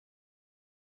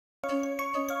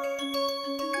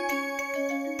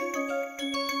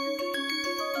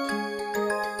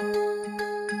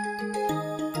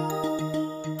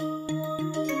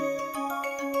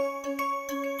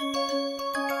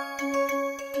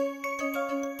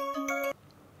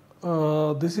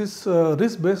This is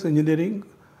risk-based engineering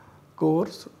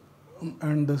course,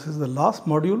 and this is the last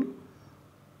module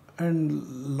and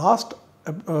last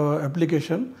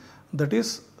application. That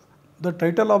is, the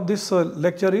title of this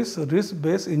lecture is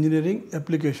risk-based engineering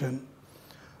application.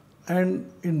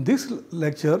 And in this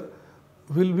lecture,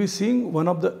 we will be seeing one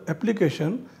of the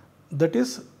application, that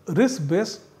is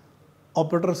risk-based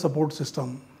operator support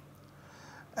system.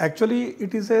 Actually,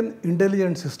 it is an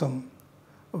intelligent system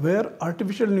where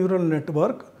artificial neural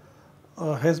network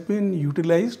has been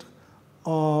utilized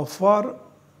for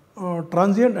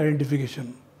transient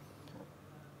identification.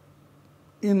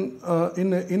 In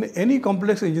any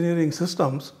complex engineering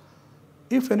systems,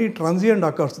 if any transient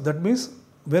occurs, that means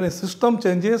when a system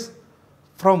changes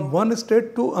from one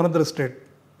state to another state.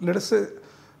 Let us say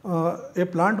a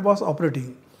plant was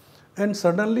operating and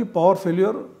suddenly power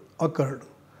failure occurred.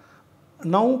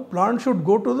 Now plant should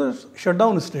go to the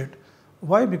shutdown state.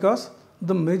 Why? Because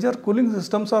the major cooling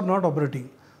systems are not operating,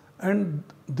 and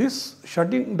this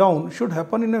shutting down should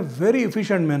happen in a very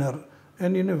efficient manner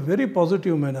and in a very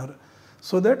positive manner,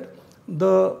 so that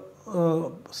the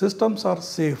systems are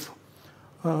safe.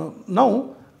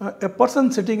 Now a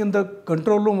person sitting in the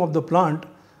control room of the plant,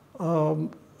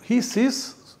 he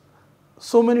sees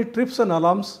so many trips and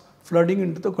alarms flooding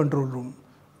into the control room,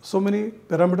 so many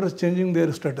parameters changing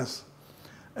their status,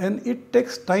 and it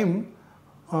takes time.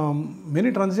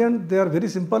 Many transient, they are very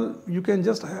simple. You can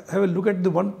just have a look at the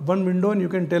one window and you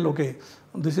can tell, okay,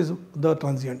 this is the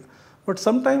transient. But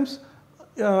sometimes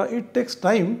it takes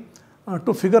time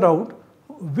to figure out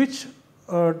which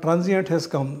transient has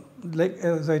come. Like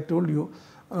as I told you,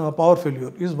 power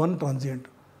failure is one transient.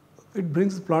 It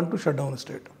brings the plant to shutdown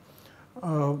state.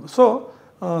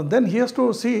 Then he has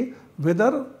to see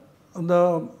whether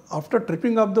after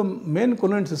tripping of the main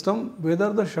coolant system,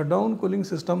 whether the shutdown cooling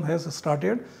system has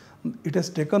started, it has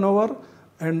taken over,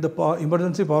 and the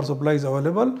emergency power supply is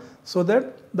available, so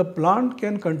that the plant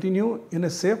can continue in a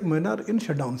safe manner in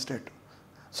shutdown state.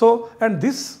 So, and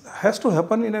this has to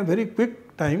happen in a very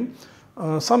quick time.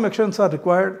 Some actions are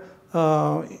required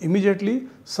immediately,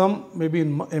 some maybe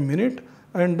in a minute,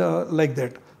 and like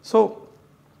that. So,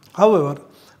 however,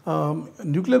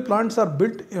 nuclear plants are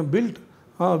built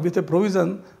with a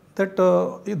provision that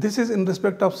this is in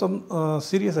respect of some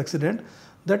serious accident,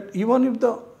 that even if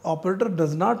the operator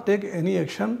does not take any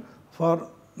action for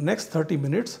next 30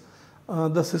 minutes,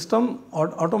 the system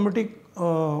automatic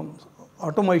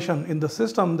automation in the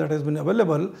system that has been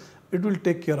available, it will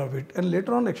take care of it, and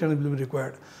later on action will be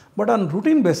required. But on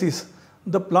routine basis,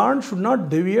 the plant should not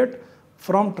deviate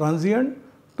from transient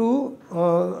to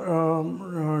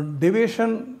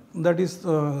deviation, that is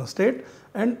state,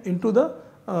 and into the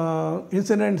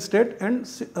incident state and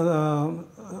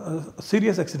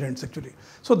serious accidents actually.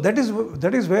 So that is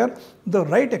where the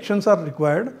right actions are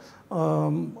required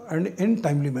and in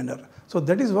timely manner. So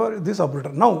that is where this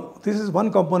operator. Now this is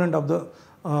one component of the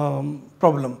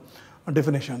problem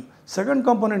definition. Second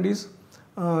component is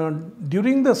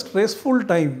during the stressful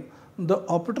time, the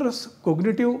operator's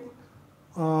cognitive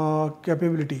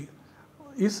capability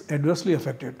is adversely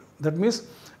affected. That means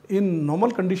in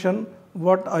normal condition,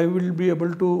 what I will be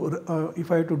able to,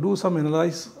 if I have to do some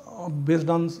analysis based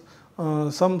on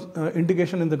some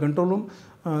indication in the control room,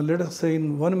 let us say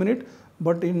in 1 minute,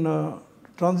 but in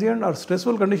transient or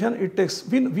stressful condition, it takes,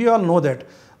 we all know that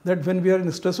when we are in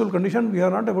a stressful condition, we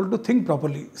are not able to think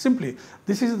properly. Simply,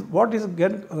 this is what is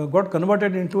got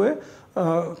converted into a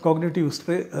cognitive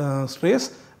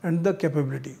stress and the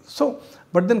capability. So,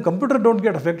 but then computer don't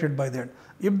get affected by that.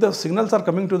 If the signals are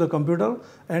coming to the computer,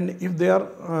 and if they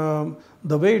are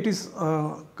the way it is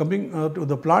coming to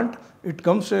the plant, it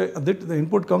comes the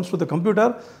input comes to the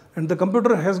computer, and the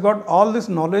computer has got all this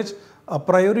knowledge a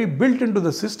priori built into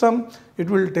the system. It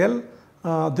will tell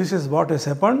this is what has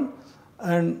happened,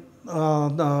 and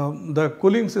the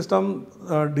cooling system,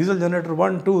 diesel generator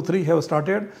 1, 2, 3 have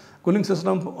started, cooling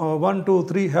system 1, 2,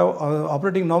 3 have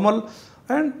operating normal,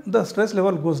 and the stress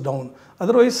level goes down.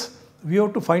 Otherwise, we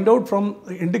have to find out from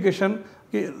indication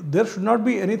there should not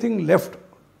be anything left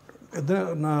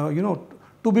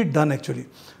to be done actually.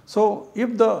 So,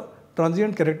 if the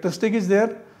transient characteristic is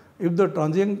there, if the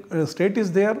transient state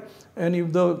is there, and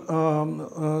if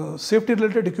the safety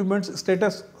related equipment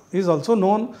status is also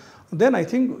known, then I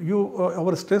think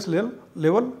our stress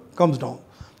level comes down.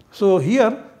 So,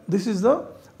 here this is the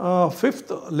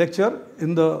fifth lecture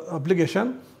in the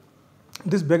application.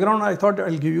 This background I thought I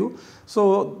will give you.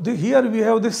 So, here we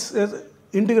have this as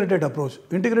integrated approach.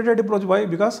 Integrated approach, why?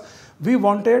 Because we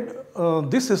wanted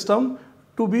this system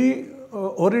to be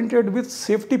oriented with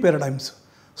safety paradigms.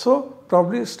 So,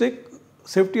 probabilistic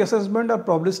safety assessment or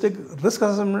probabilistic risk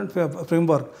assessment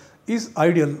framework is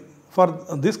ideal for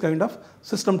this kind of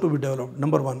system to be developed,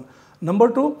 number one. Number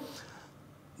two,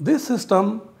 this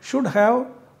system should have,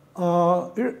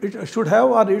 it should have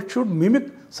or it should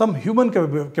mimic some human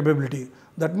capability.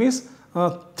 That means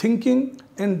thinking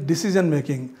and decision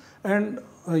making, and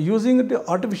using the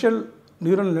artificial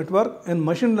neural network and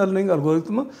machine learning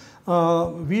algorithm,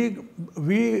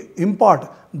 we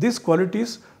impart these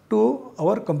qualities to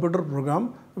our computer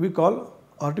program we call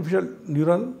artificial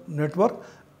neural network,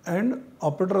 and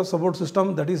operator support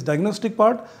system, that is diagnostic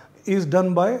part, is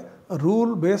done by a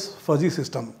rule based fuzzy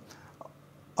system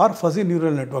or fuzzy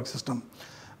neural network system.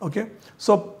 Okay.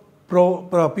 So,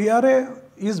 PRA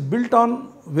is built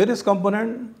on various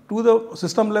components to the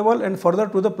system level and further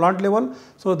to the plant level.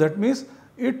 So, that means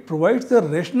it provides the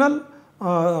rational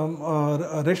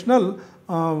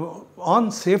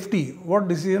on safety, what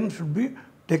decision should be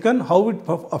taken, how it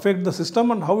affect the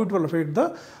system and how it will affect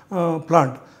the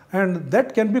plant, and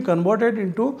that can be converted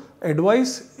into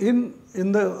advice in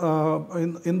the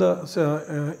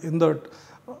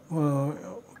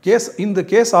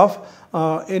case of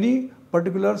any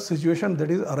particular situation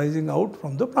that is arising out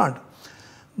from the plant.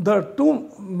 The two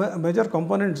major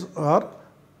components are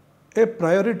a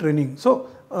priori training. So,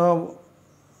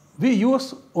 we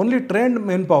use only trained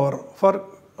manpower for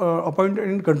appointed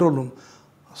in control room.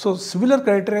 So, similar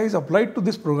criteria is applied to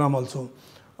this program also.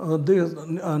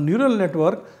 The neural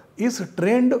network is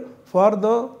trained for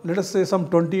the, let us say, some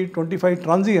 20-25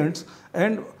 transients,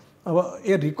 and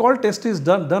a recall test is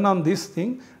done on this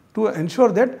thing to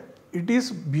ensure that it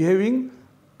is behaving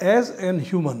as an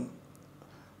human.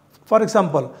 For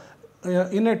example,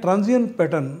 in a transient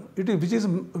pattern,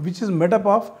 which is made up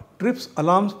of trips,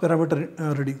 alarms, parameter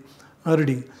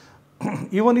reading.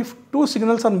 Even if two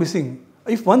signals are missing,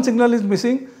 if one signal is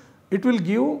missing, it will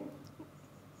give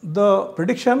the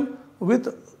prediction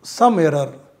with some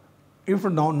error. If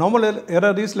normal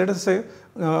error is, let us say,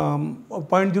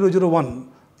 0.001,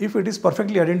 if it is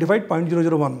perfectly identified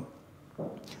 0.001,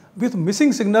 with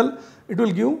missing signal it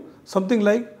will give something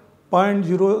like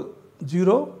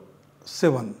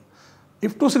 0.007.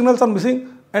 If two signals are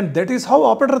missing, and that is how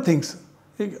operator thinks,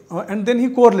 and then he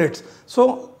correlates.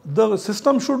 So, the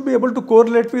system should be able to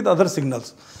correlate with other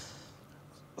signals.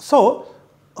 So,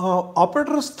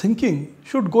 operators thinking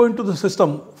should go into the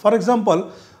system. For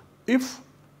example, if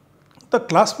the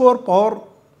class 4 power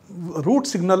root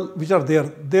signal which are there,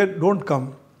 they do not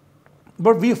come,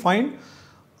 but we find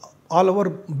all our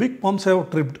big pumps have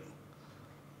tripped,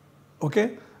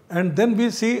 okay, and then we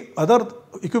see other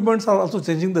equipments are also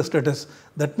changing the status.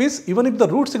 That means even if the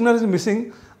root signal is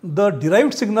missing, the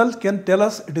derived signal can tell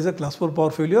us it is a class 4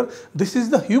 power failure. This is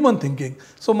the human thinking.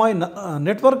 So, my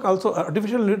network also,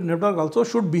 artificial network also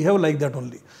should behave like that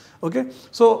only. Okay.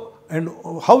 So, and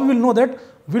how we will know that?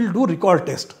 We will do recall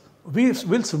test. We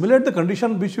will simulate the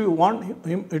condition which we want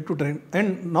him to train.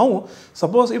 And now,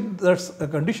 suppose if that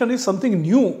condition is something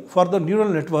new for the neural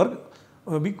network,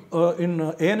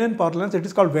 in ANN parlance it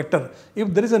is called vector.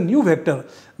 If there is a new vector,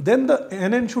 then the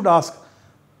ANN should ask,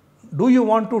 do you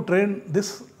want to train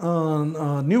this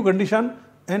new condition,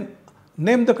 and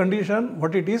name the condition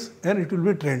what it is, and it will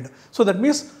be trained. So, that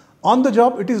means on the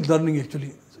job it is learning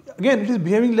actually. Again, it is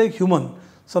behaving like human.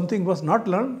 Something was not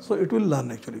learned, so it will learn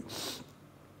actually.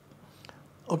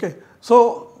 Okay.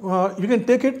 So, you can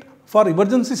take it for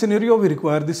emergency scenario, we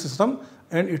require this system,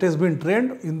 and it has been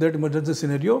trained in that emergency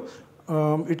scenario.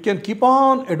 It can keep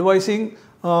on advising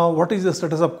what is the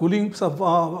status of cooling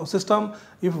system,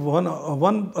 if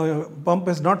one pump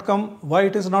has not come, why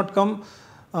it has not come.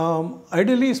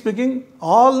 Ideally speaking,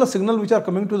 all the signal which are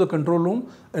coming to the control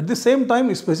room, at the same time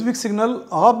a specific signal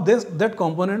of that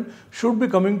component should be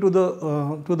coming to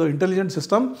the intelligent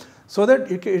system, so that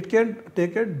it can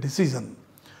take a decision.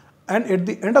 And at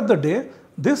the end of the day,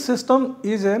 this system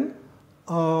is an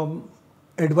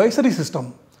advisory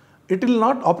system. It will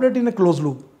not operate in a closed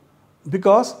loop,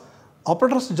 because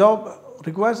operator's job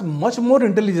requires much more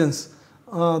intelligence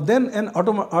than an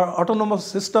autonomous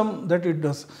system that it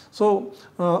does. So,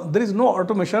 there is no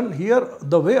automation here.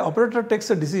 The way operator takes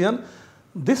a decision,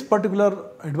 this particular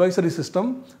advisory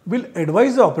system will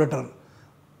advise the operator,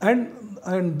 and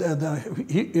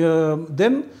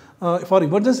then for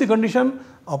emergency condition,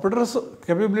 operator's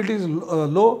capability is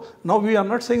low. Now, we are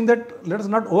not saying that, let us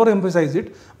not overemphasize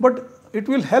it, but it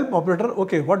will help operator,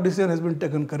 okay, what decision has been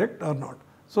taken, correct or not.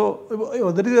 So,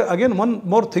 there is again one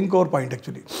more think over point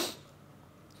actually.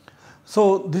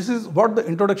 So, this is what the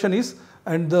introduction is,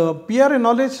 and the PRA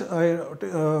knowledge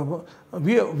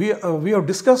we have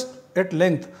discussed at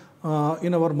length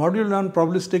in our module on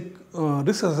probabilistic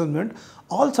risk assessment.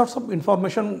 All sorts of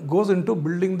information goes into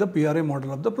building the PRA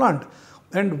model of the plant.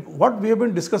 And what we have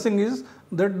been discussing is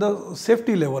that the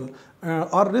safety level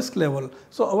or risk level.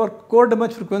 So our core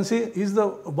damage frequency is the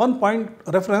one point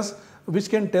reference which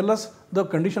can tell us the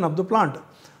condition of the plant.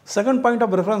 Second point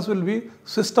of reference will be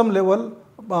system level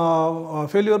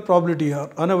failure probability or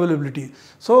unavailability.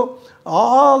 So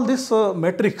all these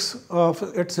metrics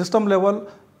at system level,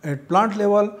 at plant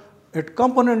level, at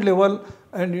component level,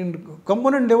 and in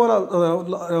component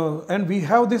level and we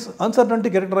have this uncertainty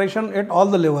characterization at all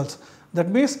the levels. That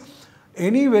means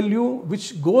any value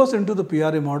which goes into the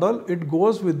PRA model, it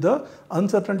goes with the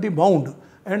uncertainty bound,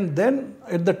 and then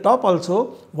at the top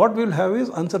also what we will have is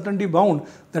uncertainty bound.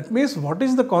 That means what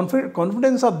is the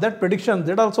confidence of that prediction,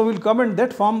 that also will come, and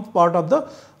that forms part of the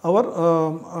our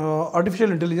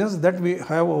artificial intelligence that we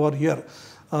have over here.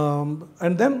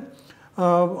 And then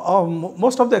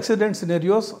most of the accident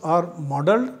scenarios are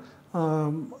modeled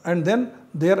and then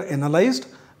they are analyzed,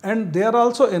 and they are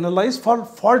also analyzed for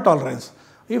fault tolerance.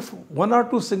 If one or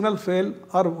two signal fail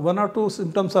or one or two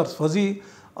symptoms are fuzzy,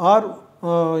 or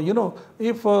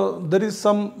if there is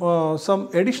some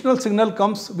additional signal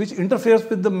comes which interferes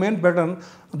with the main pattern,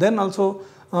 then also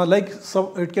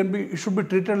it should be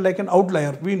treated like an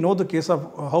outlier. We know the case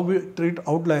of how we treat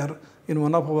outlier in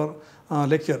one of our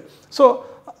lecture. So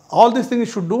all these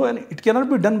things should do, and it cannot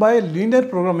be done by a linear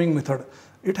programming method.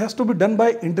 It has to be done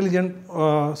by intelligent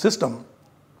system.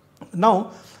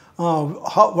 Now,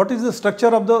 what is the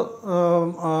structure of the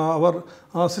our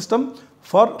system?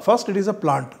 First, it is a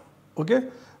plant. Okay,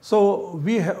 so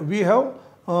we have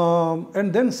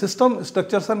and then system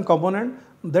structures and component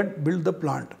that build the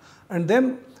plant, and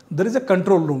then there is a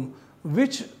control room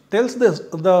which tells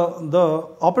the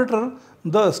operator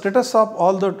the status of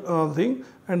all the thing,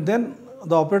 and then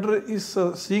the operator is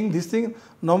seeing this thing.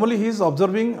 Normally he is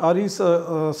observing, or it's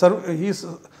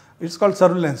called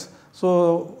surveillance.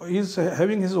 So he is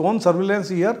having his own surveillance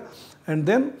here, and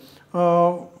then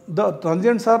the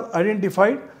transients are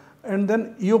identified, and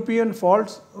then EOP and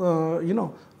faults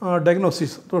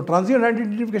diagnosis. So transient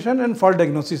identification and fault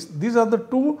diagnosis, these are the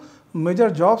two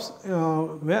major jobs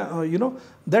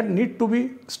that need to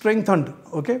be strengthened.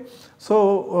 Okay,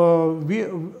 so these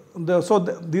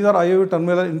are IOV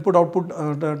terminal, input output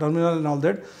terminal and all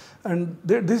that, and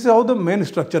this is how the main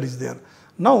structure is there.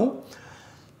 Now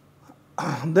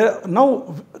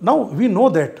we know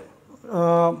that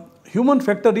human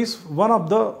factor is one of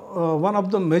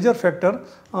the major factor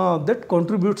that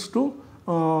contributes to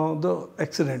the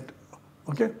accident.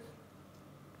 Okay,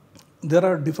 there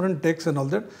are different takes and all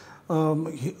that,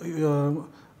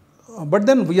 but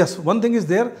then yes, one thing is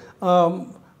there.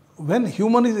 When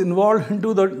human is involved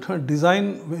into the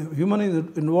design, human is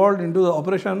involved into the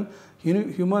operation,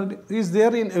 human is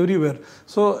there in everywhere.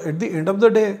 So at the end of the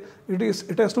day,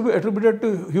 it has to be attributed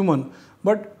to human.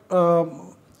 But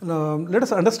let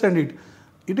us understand it.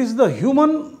 It is the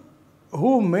human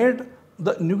who made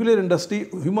the nuclear industry,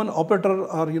 human operator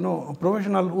or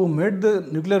professional who made the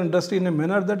nuclear industry in a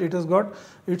manner that it has got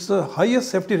its highest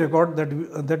safety record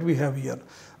that we have here.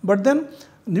 But then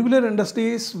nuclear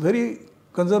industry is very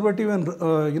conservative, and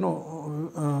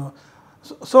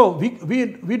so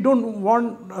we don't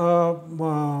want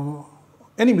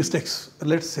any mistakes,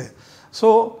 let's say.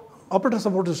 So operator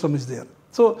support system is there.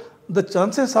 So the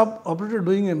chances of operator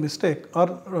doing a mistake are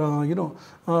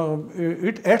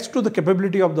it adds to the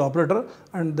capability of the operator,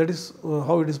 and that is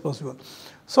how it is possible.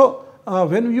 So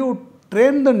when you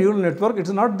train the neural network,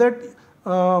 it's not that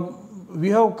we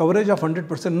have coverage of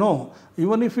 100%. No,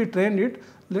 even if we train it,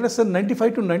 let us say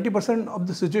 95 to 90% of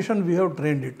the situation we have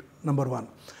trained it, number one.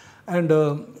 And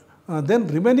then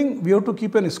remaining we have to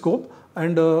keep a scope,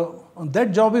 and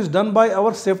that job is done by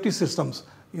our safety systems.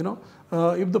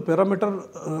 If the parameters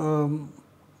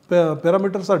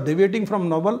are deviating from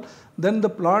normal, then the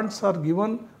plants are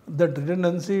given that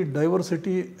redundancy,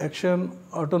 diversity, action,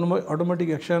 automatic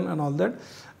action and all that,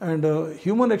 and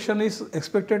human action is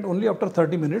expected only after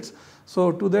 30 minutes.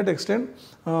 So to that extent,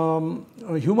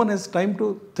 human has time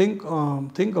to think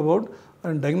about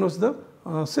and diagnose the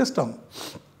system.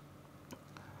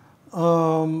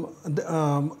 And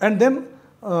then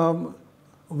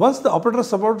once the operator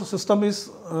support system is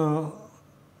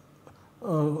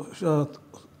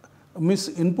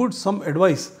input some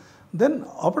advice, then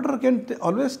operator can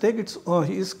always take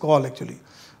his call actually.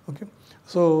 Okay,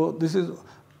 so this is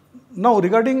now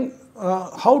regarding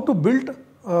how to build.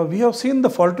 We have seen the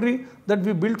fault tree that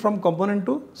we built from component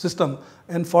to system,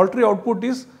 and fault tree output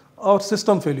is our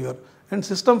system failure, and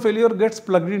system failure gets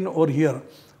plugged in over here,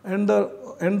 and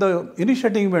the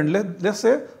initiating event, let's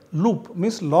say loop,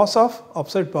 means loss of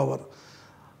offside power.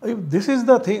 if this is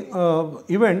the thing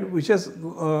event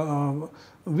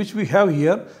which we have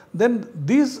here, then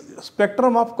these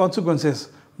spectrum of consequences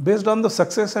based on the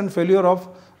success and failure of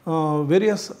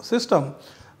various system,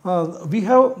 we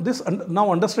have this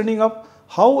now understanding of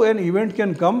how an event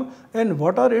can come and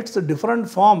what are its different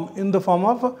form in the form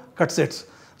of cut sets.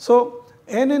 So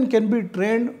NN can be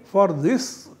trained for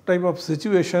this type of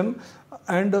situation,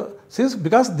 and since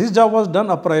because this job was done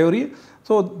a priori,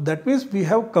 so that means we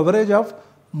have coverage of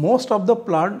most of the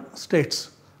plant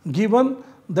states given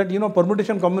that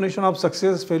permutation combination of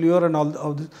success, failure and all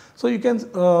of this. So you can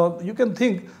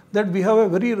think that we have a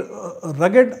very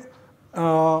rugged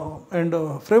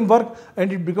and framework,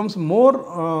 and it becomes more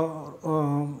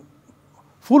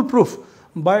foolproof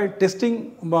by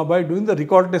testing, by doing the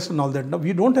recall test and all that. Now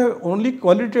we don't have only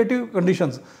qualitative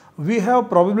conditions, we have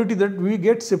probability that we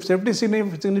get safety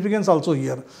significance also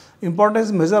here.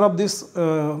 Importance measure of this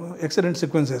accident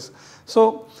sequences.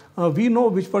 So we know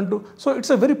which one to. So it's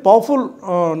a very powerful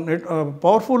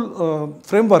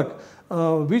framework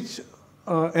which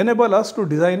enable us to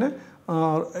design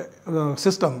a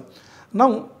system.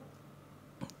 Now,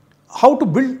 how to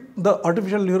build the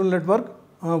artificial neural network?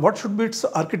 What should be its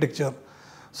architecture?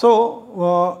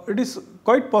 So it is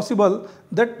quite possible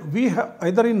that we have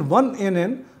either in one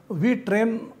NN we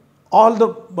train all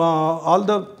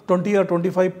the 20 or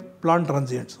 25 plant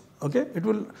transients. Okay, it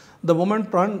will, the moment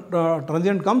plant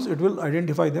transient comes, it will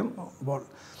identify them all.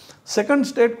 Second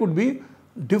state could be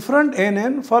different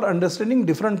NN for understanding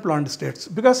different plant states,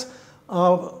 because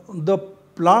the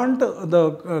plant,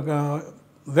 the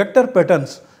vector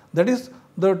patterns, that is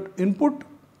the input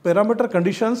parameter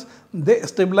conditions, they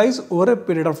stabilize over a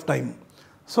period of time.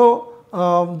 So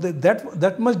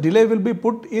that much delay will be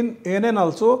put in NN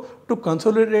also to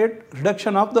consolidate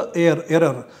reduction of the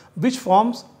error, which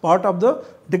forms part of the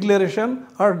declaration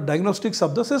or diagnostics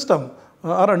of the system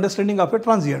or understanding of a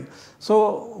transient.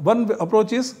 So one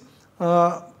approach is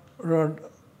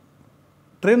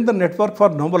train the network for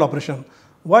normal operation.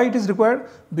 Why it is required?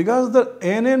 Because the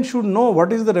NN should know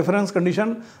what is the reference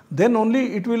condition, then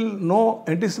only it will know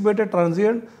anticipated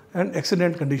transient and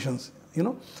accident conditions.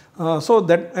 So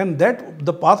that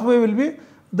the pathway will be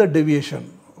the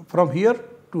deviation from here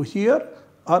to here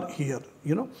or here.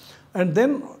 And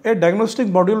then a diagnostic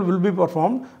module will be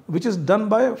performed, which is done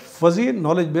by fuzzy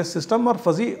knowledge based system or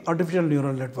fuzzy artificial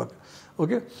neural network.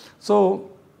 Okay, so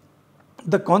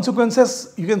the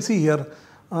consequences you can see here.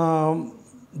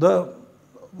 The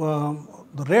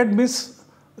red means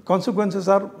consequences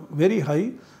are very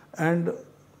high, and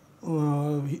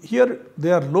here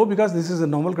they are low because this is a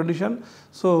normal condition.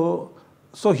 So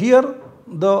here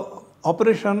the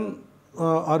operation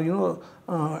or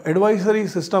advisory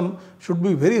system should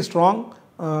be very strong.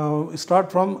 Start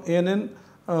from ANN.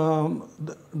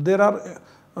 There are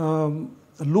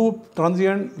loop,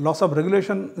 transient, loss of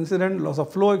regulation incident, loss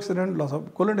of flow accident, loss of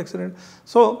coolant accident.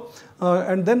 So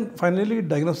and then finally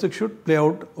diagnostic should play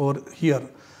out over here.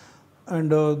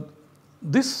 And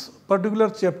this particular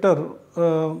chapter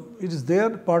it is there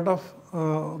part of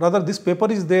rather this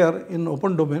paper is there in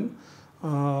open domain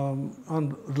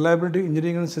on reliability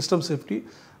engineering and system safety.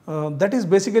 That is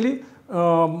basically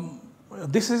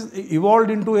this is evolved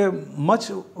into a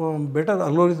much better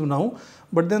algorithm now,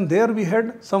 but then there we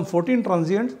had some 14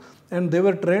 transients and they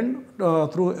were trained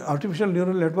through artificial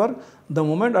neural network. The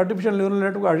moment artificial neural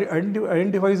network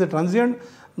identifies the transient,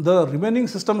 the remaining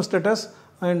system status,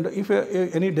 and if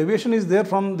any deviation is there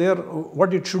from there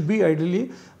what it should be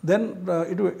ideally, then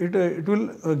it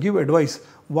will give advice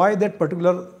why that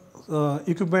particular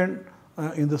equipment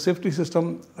in the safety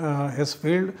system has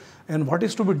failed and what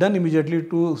is to be done immediately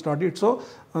to start it, so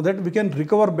that we can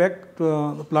recover back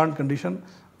to the plant condition.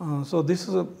 So this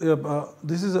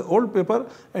is an old paper,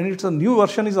 and it's a new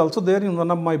version is also there in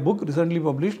one of my book recently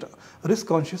published, Risk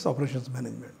Conscious Operations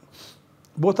Management.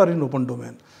 Both are in open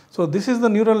domain. So this is the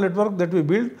neural network that we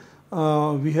built.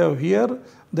 We have here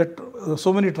that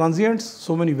so many transients,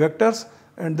 so many vectors,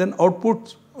 and then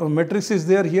output matrix is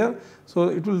there here. So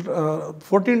it will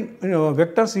 14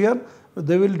 vectors here.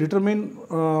 They will determine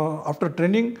after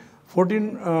training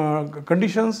 14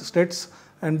 conditions, states,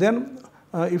 and then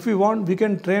if we want, we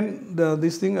can train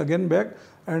this thing again back,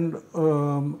 and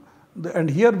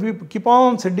here we keep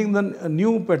on sending the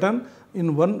new pattern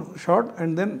in one shot,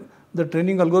 and then the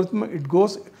training algorithm it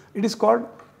goes. It is called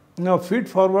feed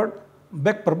forward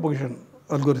back propagation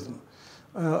algorithm.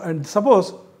 And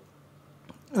suppose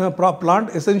plant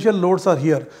essential loads are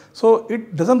here, so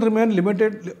it doesn't remain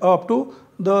limited up to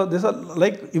this are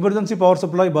like emergency power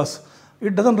supply bus.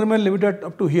 It doesn't remain limited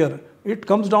up to here. It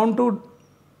comes down to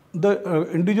the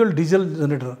individual diesel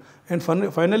generator, and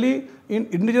finally in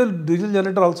individual diesel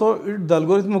generator also the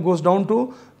algorithm goes down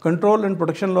to control and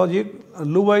protection logic,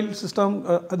 low while system,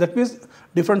 that means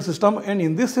different system, and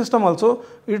in this system also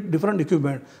it different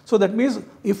equipment. So that means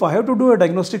if I have to do a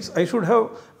diagnostics, I should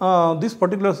have this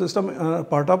particular system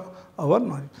part of our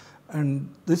knowledge. And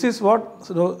this is what,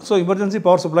 so emergency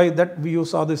power supply that we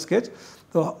saw this sketch.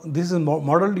 So this is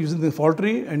modeled using the fault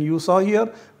tree, and you saw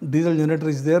here diesel generator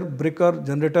is there, breaker,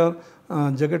 generator,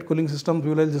 jacket cooling system,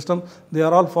 fuel oil system, they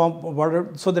are all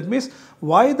formed. So that means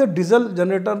why the diesel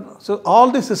generator, so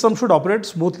all the systems should operate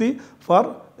smoothly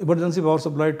for emergency power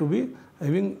supply to be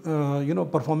having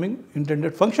performing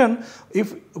intended function.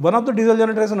 If one of the diesel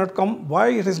generators has not come, why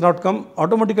it has not come,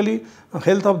 automatically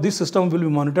health of this system will be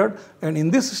monitored, and in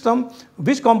this system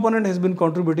which component has been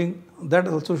contributing, that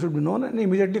also should be known, and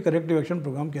immediately corrective action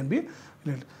program can be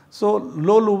created. So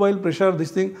low while pressure,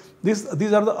 these are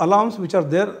the alarms which are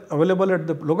there available at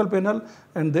the local panel,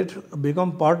 and that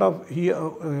become part of here,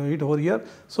 it over here.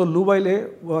 So low while A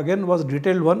again was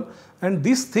detailed one, and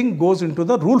this thing goes into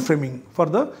the rule framing for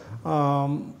the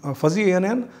fuzzy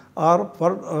ANN or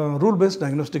for rule based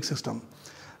diagnostic system.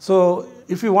 So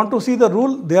if you want to see the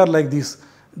rule, they are like this: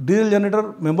 diesel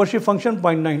generator membership function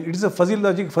 0.9, it is a fuzzy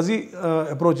logic, fuzzy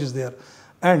approach is there,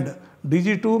 and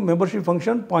DG2 membership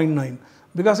function 0.9,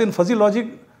 because in fuzzy logic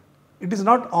it is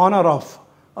not on or off,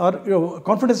 or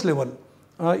confidence level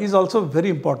is also very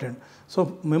important.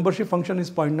 So membership function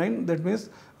is 0.9, that means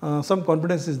some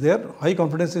confidence is there, high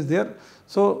confidence is there.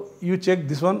 So you check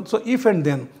this one. So if and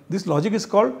then, this logic is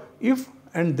called if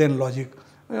and then logic.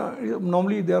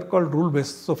 Normally they are called rule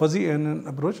based, so fuzzy ANN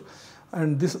approach,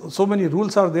 and this so many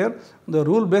rules are there. The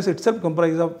rule base itself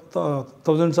comprises of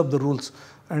thousands of the rules,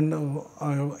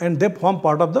 and they form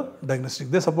part of the diagnostic.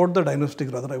 They support the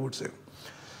diagnostic rather, I would say.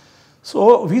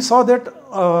 So we saw that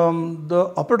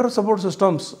the operator support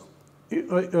systems,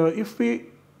 if we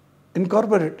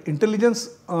incorporate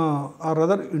intelligence or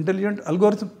rather intelligent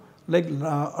algorithm like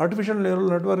artificial neural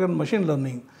network and machine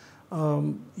learning,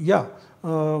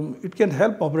 it can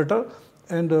help operator.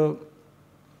 And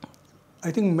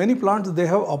I think many plants, they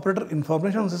have operator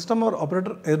information system or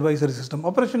operator advisory system.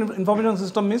 Operation information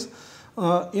system is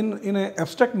in an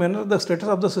abstract manner the status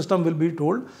of the system will be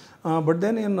told, but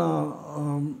then in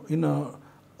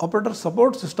operator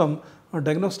support system,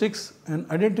 diagnostics and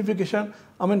identification,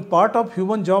 I mean part of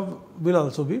human job will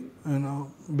also be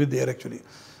be there actually.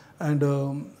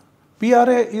 And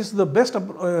PRA is the best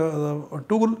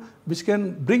tool which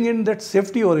can bring in that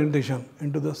safety orientation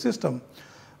into the system.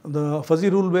 The fuzzy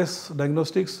rule based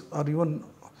diagnostics or even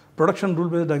production rule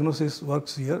based diagnosis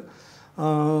works here.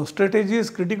 Strategy is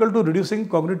critical to reducing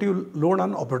cognitive load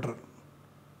on operator.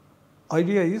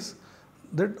 Idea is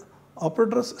that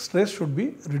operator's stress should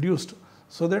be reduced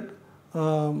so that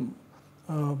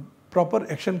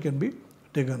proper action can be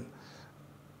taken.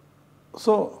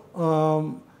 So,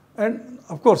 and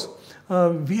of course,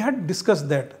 we had discussed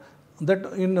that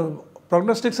in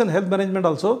prognostics and health management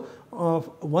also,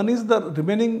 one is the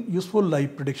remaining useful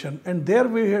life prediction, and there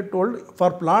we had told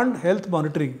for plant health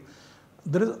monitoring,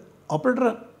 there is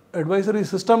operator advisory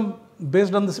system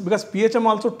based on this, because PHM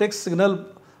also takes signal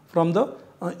from the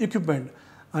equipment,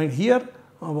 and here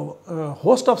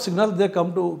host of signals they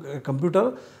come to a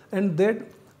computer, and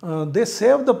they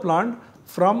save the plant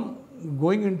from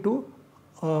going into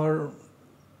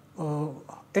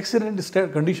accident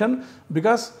state condition,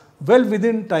 because well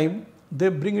within time they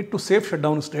bring it to safe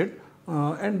shutdown state,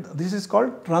 and this is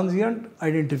called transient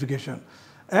identification.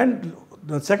 And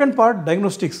the second part,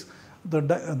 diagnostics,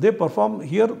 they perform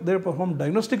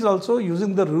diagnostics also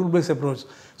using the rule based approach.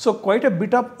 So quite a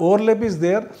bit of overlap is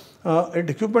there. At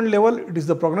equipment level, it is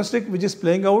the prognostic which is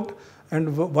playing out,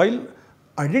 and while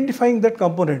identifying that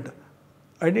component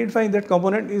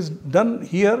is done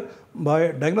here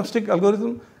by diagnostic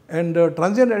algorithm, and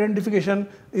transient identification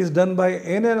is done by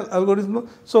ANN algorithm.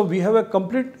 So we have a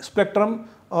complete spectrum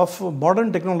of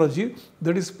modern technology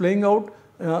that is playing out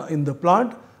in the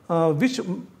plant, which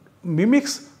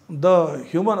mimics the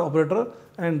human operator,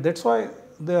 and that's why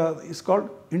it's called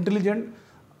intelligent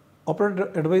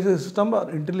operator advisory system or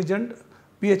intelligent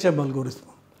PHM algorithm.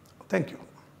 Thank you.